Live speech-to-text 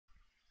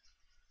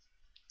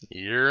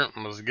Yeah,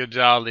 was a good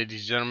job,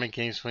 ladies, gentlemen,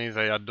 kings, queens.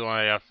 How y'all doing?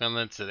 How y'all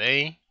feeling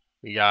today?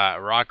 We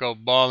got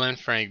ROCKO BALLIN,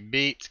 Frank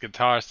Beats,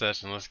 guitar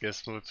session. Let's get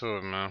smooth to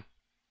it, man.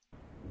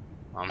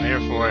 I'm here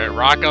for it.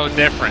 ROCKO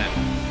different.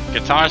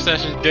 Guitar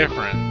session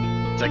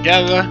different.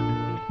 Together,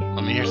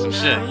 let me hear some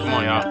shit. Come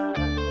on, y'all.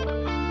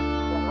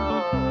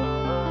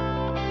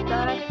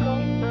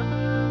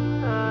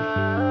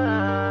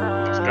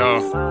 Let's go.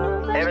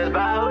 If it's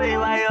about me,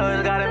 why you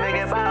always gotta make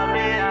it about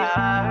me?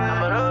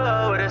 I'm on the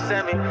road with a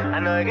semi. I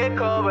know it get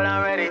cold, but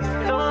I'm ready.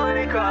 So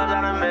many calls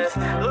I done miss.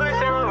 Louis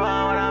Saint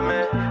Laurent, what I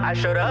miss. I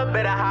showed up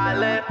at a high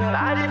lip.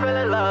 I just fell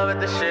in love with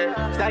the shit.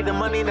 Stack the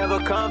money, never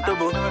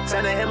comfortable.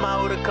 Sending him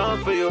out who to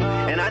come for you.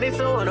 And I need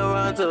someone to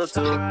run to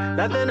too.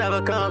 Nothing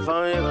ever come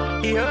from you.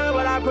 He heard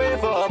what I prayed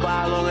for, but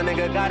how long a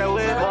nigga gotta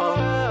wait for?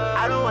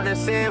 I don't wanna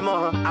say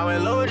more. I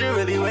went low, would you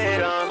really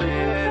wait on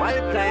me? Why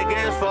you play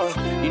games for?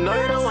 You know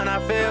you don't want I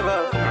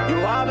favor. You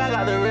all back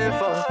out the rip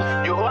for.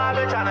 You who I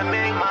been trying to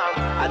make mom.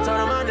 I told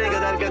him my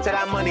niggas let's get to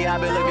that money. I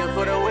been looking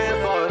for the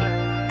win for.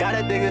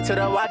 Gotta dig into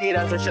the walkie,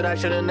 that's the shit I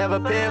should've never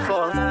paid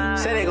for.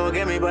 Say they gon'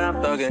 get me, but I'm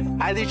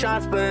thuggin'. I just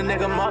tryna split a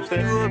nigga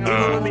muffin. You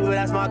with me, but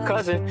that's my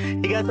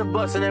cousin. He got the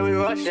bus and then we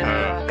rushin'.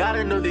 Got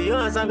a new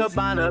Dior and some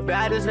Gabbana, but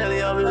I just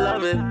really always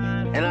love it.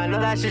 And I know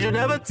that shit you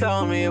never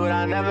told me, but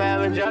I never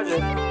ever judge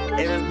it.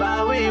 If it's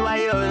about me, why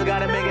you always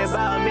gotta make it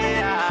about me?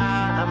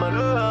 I'm on the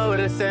road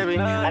with a semi.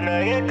 I know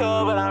it get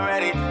cold, but I'm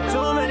ready.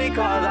 Too many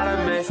calls I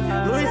done missed.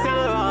 Louis Saint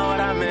Laurent, what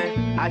I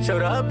meant. I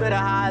showed up at a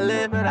high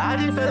lip, but I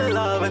just fell in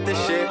love with this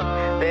shit.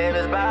 If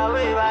it's about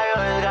me, why you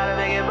always gotta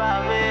make it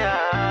about me?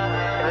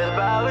 If it's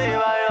about me,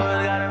 why you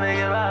always gotta make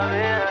it about me?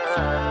 If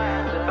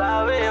it's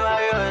about me, why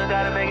you always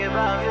gotta make it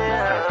about me?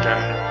 If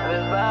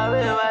it's about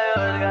me, why you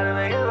always gotta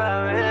make it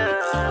about me?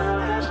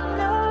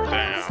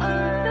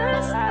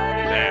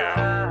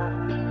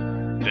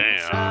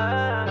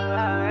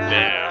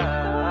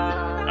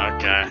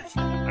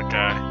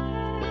 Okay.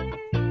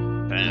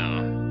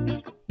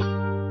 Damn.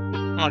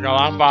 Oh my god,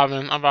 I'm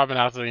vibing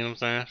out to, you know what I'm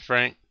saying?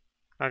 Frank.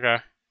 Okay.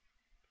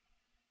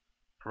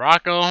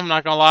 ROCKO, I'm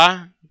not gonna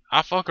lie.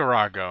 I fuck with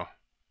ROCKO.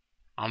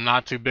 I'm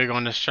not too big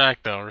on this track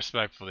though,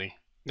 respectfully.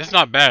 It's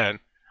not bad.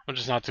 I'm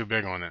just not too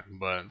big on it.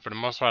 But for the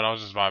most part I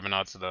was just vibing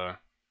out to the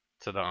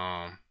you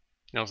know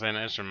what I'm saying,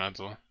 the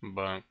instrumental.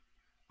 But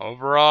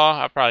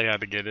overall I probably had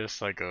to get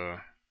this like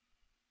a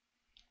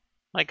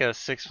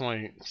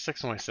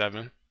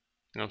 6.7.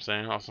 You know what I'm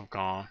saying? On some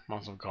calm.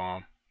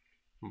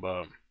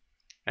 But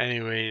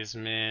anyways,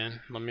 man,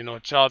 let me know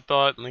what y'all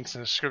thought. Links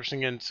in the description.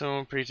 Get in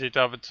tune. Appreciate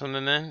y'all for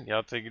tuning in.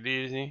 Y'all take it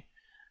easy.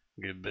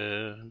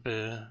 Goodbye.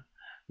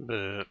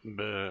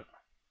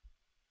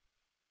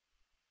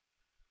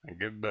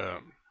 Goodbye.